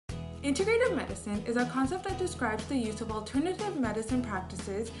Integrative medicine is a concept that describes the use of alternative medicine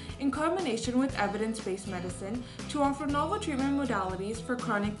practices in combination with evidence-based medicine to offer novel treatment modalities for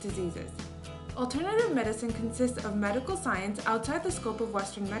chronic diseases. Alternative medicine consists of medical science outside the scope of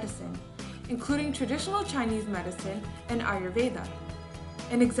Western medicine, including traditional Chinese medicine and Ayurveda.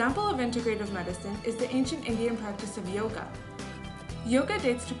 An example of integrative medicine is the ancient Indian practice of yoga. Yoga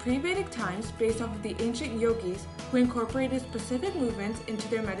dates to pre-Vedic times based off of the ancient yogis who incorporated specific movements into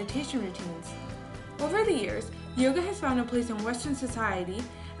their meditation routines. Over the years, yoga has found a place in Western society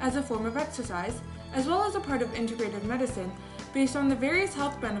as a form of exercise, as well as a part of integrative medicine based on the various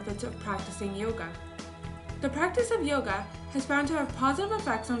health benefits of practicing yoga. The practice of yoga has found to have positive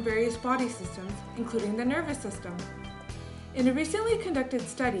effects on various body systems, including the nervous system. In a recently conducted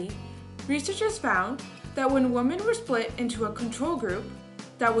study, researchers found that when women were split into a control group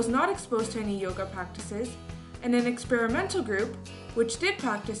that was not exposed to any yoga practices and an experimental group which did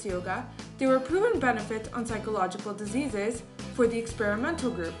practice yoga, there were proven benefits on psychological diseases for the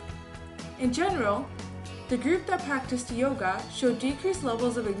experimental group. In general, the group that practiced yoga showed decreased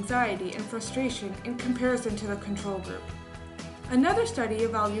levels of anxiety and frustration in comparison to the control group. Another study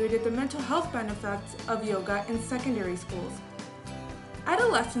evaluated the mental health benefits of yoga in secondary schools.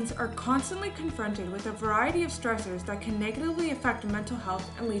 Adolescents are constantly confronted with a variety of stressors that can negatively affect mental health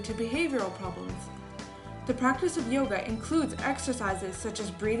and lead to behavioral problems. The practice of yoga includes exercises such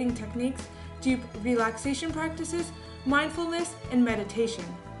as breathing techniques, deep relaxation practices, mindfulness, and meditation.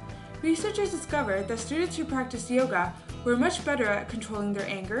 Researchers discovered that students who practiced yoga were much better at controlling their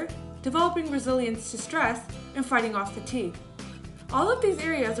anger, developing resilience to stress, and fighting off fatigue. All of these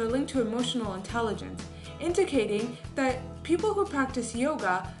areas are linked to emotional intelligence, indicating that people who practice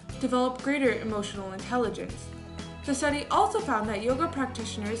yoga develop greater emotional intelligence. The study also found that yoga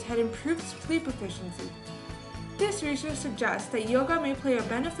practitioners had improved sleep efficiency. This research suggests that yoga may play a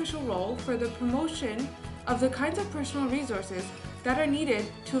beneficial role for the promotion of the kinds of personal resources that are needed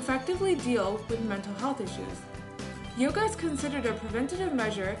to effectively deal with mental health issues. Yoga is considered a preventative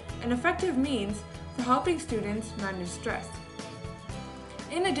measure and effective means for helping students manage stress.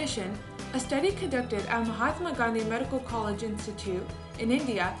 In addition, a study conducted at Mahatma Gandhi Medical College Institute in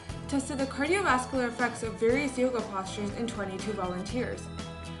India tested the cardiovascular effects of various yoga postures in 22 volunteers.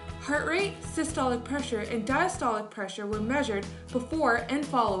 Heart rate, systolic pressure, and diastolic pressure were measured before and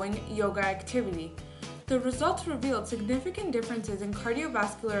following yoga activity. The results revealed significant differences in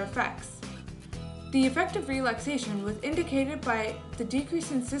cardiovascular effects. The effect of relaxation was indicated by the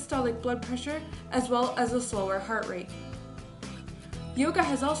decrease in systolic blood pressure as well as a slower heart rate. Yoga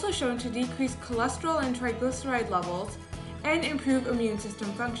has also shown to decrease cholesterol and triglyceride levels and improve immune system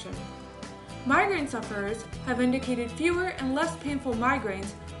function. Migraine sufferers have indicated fewer and less painful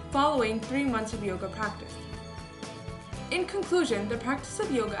migraines following 3 months of yoga practice. In conclusion, the practice of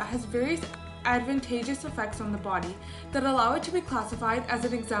yoga has various advantageous effects on the body that allow it to be classified as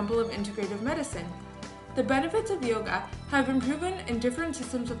an example of integrative medicine. The benefits of yoga have been proven in different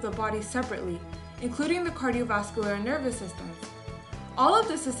systems of the body separately, including the cardiovascular and nervous systems. All of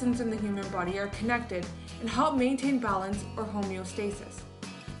the systems in the human body are connected and help maintain balance or homeostasis.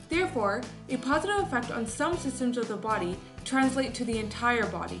 Therefore, a positive effect on some systems of the body translates to the entire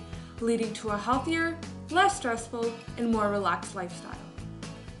body, leading to a healthier, less stressful, and more relaxed lifestyle.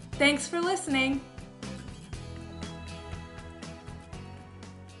 Thanks for listening!